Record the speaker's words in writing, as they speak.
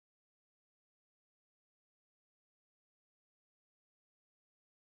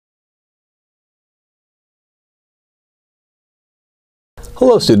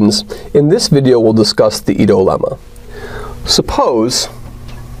Hello students, in this video we'll discuss the Ito Lemma. Suppose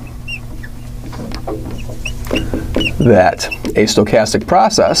that a stochastic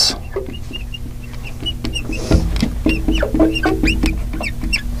process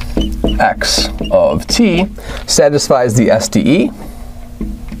x of t satisfies the SDE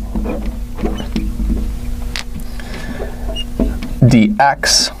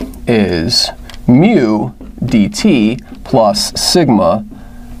dx is mu dt plus sigma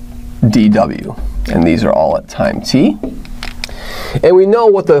dw, and these are all at time t. And we know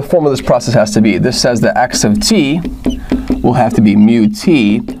what the form of this process has to be. This says that x of t will have to be mu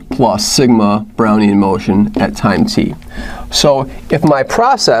t plus sigma Brownian motion at time t. So if my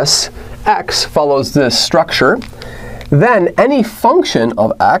process x follows this structure, then any function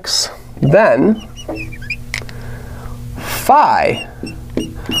of x, then phi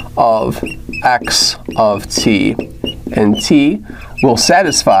of x of t and t will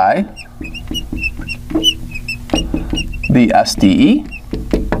satisfy the SDE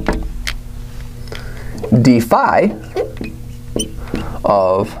d phi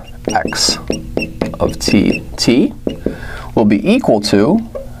of x of t will be equal to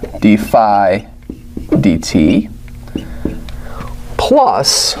d phi dt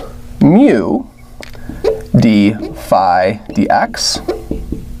plus mu d phi dx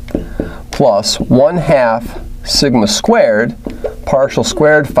plus 1/2 sigma squared partial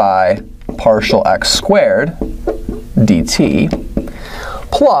squared phi partial x squared dt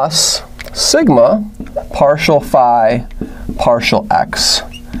plus sigma partial phi partial x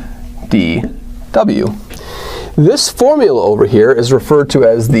dw. This formula over here is referred to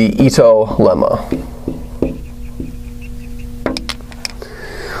as the Ito Lemma.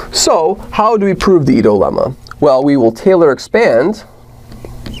 So how do we prove the Ito Lemma? Well, we will Taylor expand.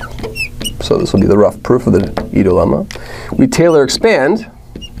 So this will be the rough proof of the Ito Lemma. We Taylor expand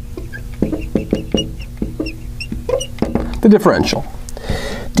the differential.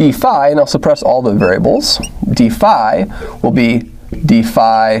 d phi, and I'll suppress all the variables, d phi will be d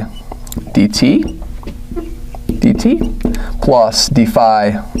phi dt plus d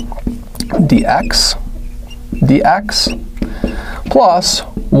phi dx plus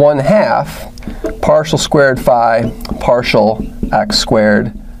 1/2 partial squared phi partial x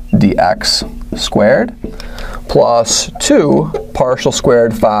squared dx squared plus 2 partial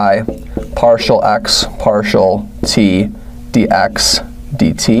squared phi partial x partial t dx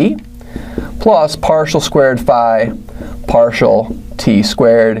dt plus partial squared phi partial t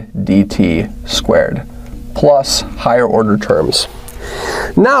squared dt squared plus higher order terms.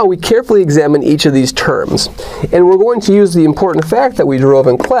 Now we carefully examine each of these terms, and we're going to use the important fact that we drove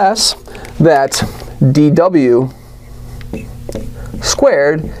in class that dw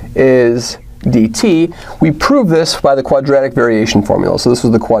squared is dt. We prove this by the quadratic variation formula. So this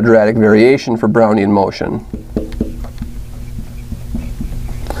was the quadratic variation for Brownian motion.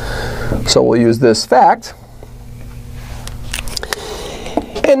 So we'll use this fact.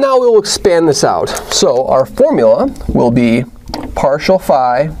 And now we'll expand this out. So our formula will be partial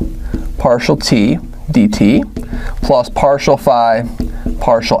phi partial t dt plus partial phi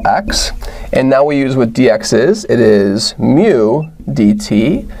partial x. And now we use what dx is. It is mu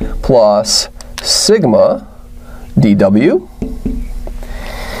dt plus sigma dw.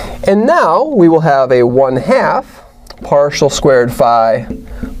 And now we will have a 1/2 partial squared phi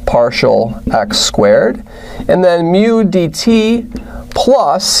partial x squared. And then mu dt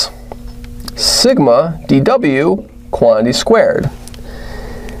plus sigma dw quantity squared.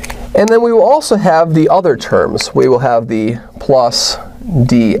 And then we will also have the other terms. We will have the plus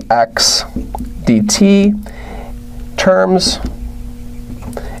dx dt terms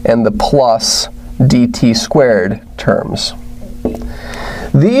and the plus dt squared terms.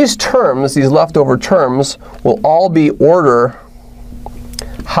 These terms, these leftover terms, will all be order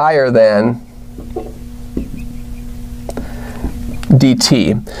higher than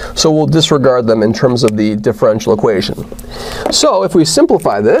dt. So we'll disregard them in terms of the differential equation. So if we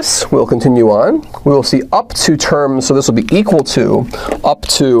simplify this, we'll continue on. We will see up to terms, so this will be equal to up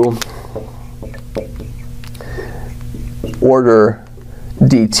to order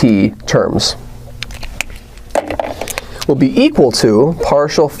dt terms will be equal to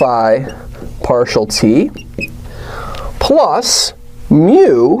partial phi partial t plus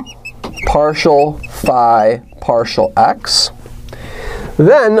mu partial phi partial x.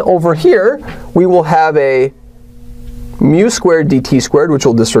 Then over here we will have a mu squared dt squared, which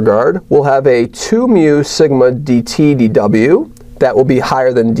we'll disregard. We'll have a 2 mu sigma dt dw. That will be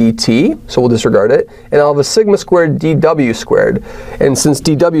higher than dt, so we'll disregard it. And I'll have a sigma squared dw squared. And since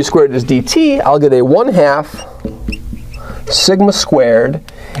dw squared is dt, I'll get a 1/2 sigma squared,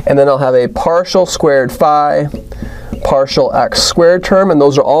 and then I'll have a partial squared phi, partial x squared term, and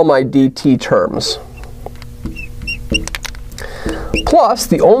those are all my dt terms. Plus,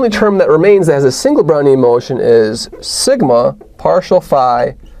 the only term that remains that has a single Brownian motion is sigma partial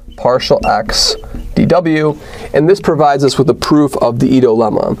phi partial x dw, and this provides us with a proof of the Ito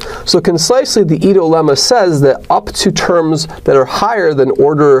lemma. So concisely, the Ito lemma says that up to terms that are higher than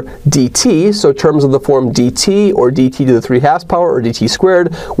order dt, so terms of the form dt or dt to the 3/2 power or dt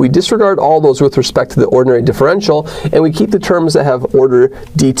squared, we disregard all those with respect to the ordinary differential, and we keep the terms that have order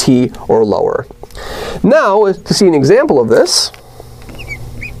dt or lower. Now, to see an example of this,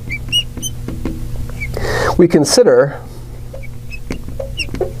 we consider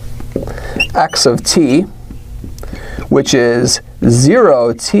x of t, which is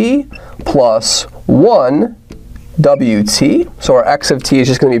 0t plus 1 wt. So our x of t is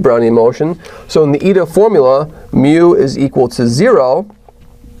just going to be Brownian motion. So in the Ito formula, mu is equal to 0,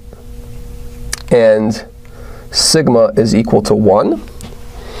 and sigma is equal to 1.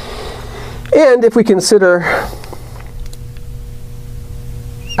 And if we consider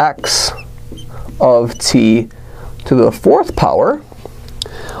x of t to the 4th power,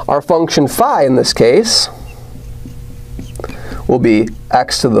 our function phi in this case will be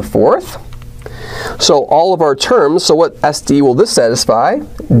x to the 4th. So all of our terms, so what SD will this satisfy?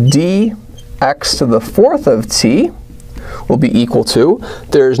 dx to the 4th of t will be equal to,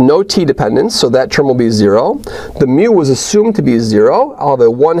 there's no t dependence, so that term will be 0. The mu was assumed to be 0. I'll have a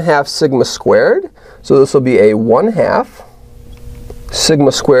 1/2 sigma squared, so this will be a 1/2.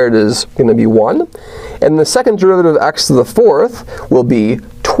 Sigma squared is going to be 1. And the second derivative of x to the 4th will be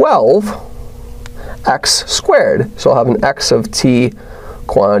 12x squared. So I'll have an x of t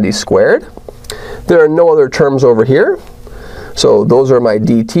quantity squared. There are no other terms over here. So those are my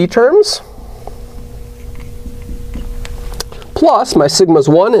dt terms. Plus my sigma is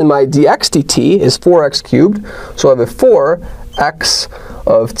 1 and my dx dt is 4x cubed. So I have a 4x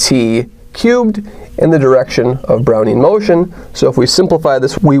of t cubed in the direction of Brownian motion. So if we simplify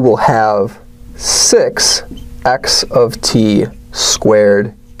this, we will have 6x of t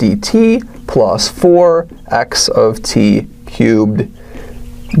squared dt plus 4x of t cubed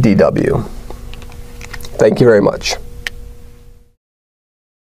dw. Thank you very much.